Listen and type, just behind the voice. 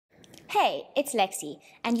Hey, it's Lexi,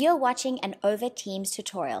 and you're watching an Over Teams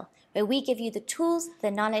tutorial, where we give you the tools,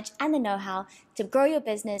 the knowledge, and the know-how to grow your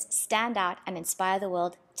business, stand out, and inspire the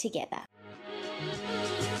world together.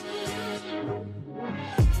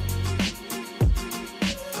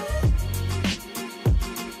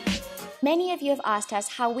 Many of you have asked us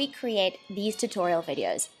how we create these tutorial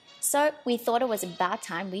videos, so we thought it was about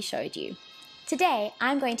time we showed you. Today,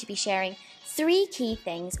 I'm going to be sharing 3 key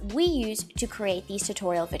things we use to create these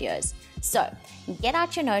tutorial videos. So, get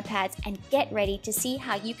out your notepads and get ready to see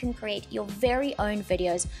how you can create your very own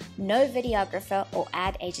videos, no videographer or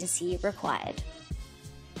ad agency required.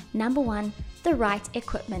 Number 1, the right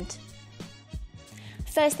equipment.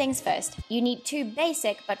 First things first, you need 2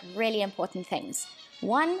 basic but really important things.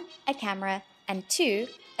 1, a camera, and 2,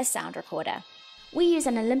 a sound recorder. We use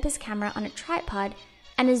an Olympus camera on a tripod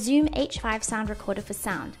and a Zoom H5 sound recorder for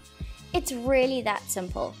sound. It's really that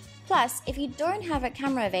simple. Plus, if you don't have a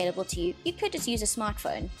camera available to you, you could just use a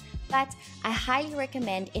smartphone. But I highly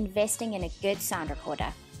recommend investing in a good sound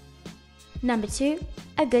recorder. Number 2,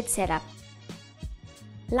 a good setup.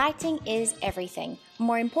 Lighting is everything.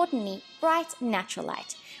 More importantly, bright, natural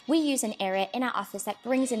light. We use an area in our office that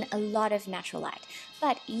brings in a lot of natural light,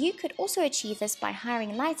 but you could also achieve this by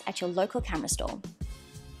hiring lights at your local camera store.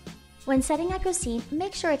 When setting up your scene,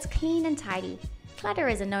 make sure it's clean and tidy. Clutter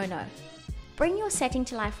is a no-no. Bring your setting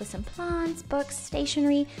to life with some plants, books,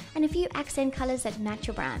 stationery, and a few accent colors that match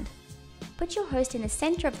your brand. Put your host in the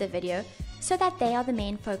center of the video so that they are the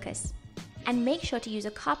main focus. And make sure to use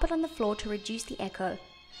a carpet on the floor to reduce the echo.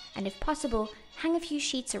 And if possible, hang a few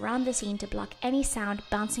sheets around the scene to block any sound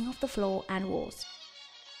bouncing off the floor and walls.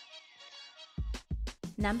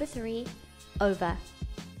 Number 3, over.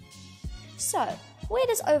 So, where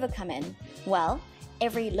does over come in? Well,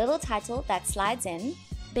 every little title that slides in,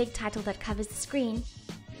 big title that covers the screen,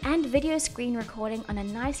 and video screen recording on a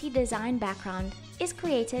nicely designed background is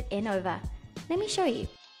created in Over. Let me show you.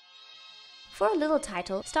 For a little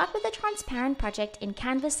title, start with a transparent project in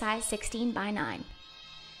canvas size 16:9.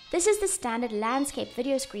 This is the standard landscape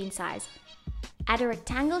video screen size. Add a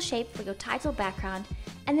rectangle shape for your title background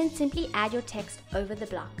and then simply add your text over the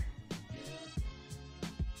block.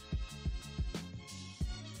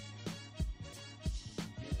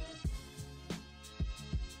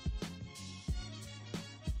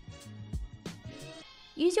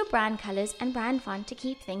 Use your brand colors and brand font to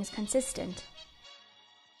keep things consistent.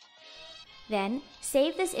 Then,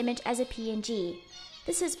 save this image as a PNG.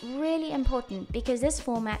 This is really important because this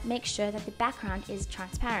format makes sure that the background is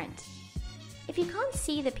transparent. If you can't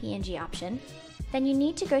see the PNG option, then you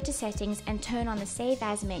need to go to Settings and turn on the Save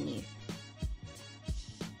As menu.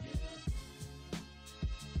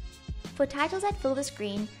 For titles that fill the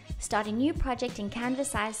screen, start a new project in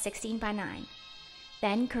canvas size 16:9.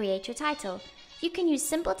 Then create your title. You can use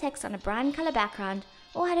simple text on a brand color background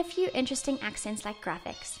or add a few interesting accents like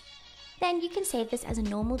graphics. Then you can save this as a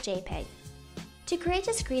normal JPEG. To create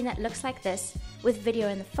a screen that looks like this, with video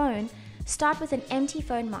in the phone, start with an empty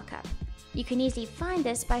phone mockup. You can easily find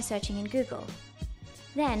this by searching in Google.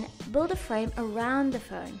 Then build a frame around the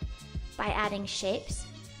phone by adding shapes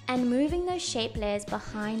and moving those shape layers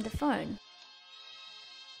behind the phone.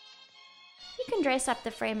 You can dress up the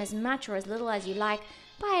frame as much or as little as you like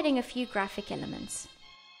by adding a few graphic elements.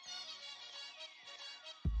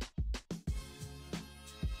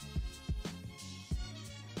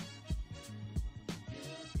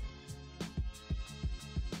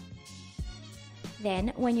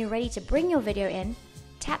 Then, when you're ready to bring your video in,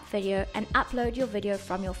 tap Video and upload your video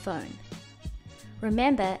from your phone.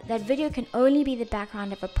 Remember that video can only be the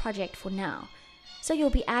background of a project for now, so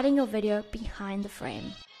you'll be adding your video behind the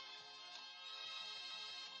frame.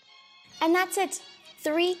 And that's it!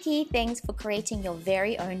 3 key things for creating your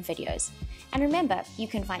very own videos. And remember, you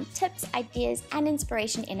can find tips, ideas, and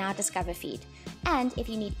inspiration in our Discover feed. And if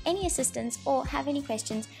you need any assistance or have any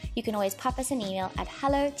questions, you can always pop us an email at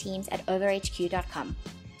helloteams@overhq.com.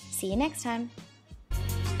 See you next time.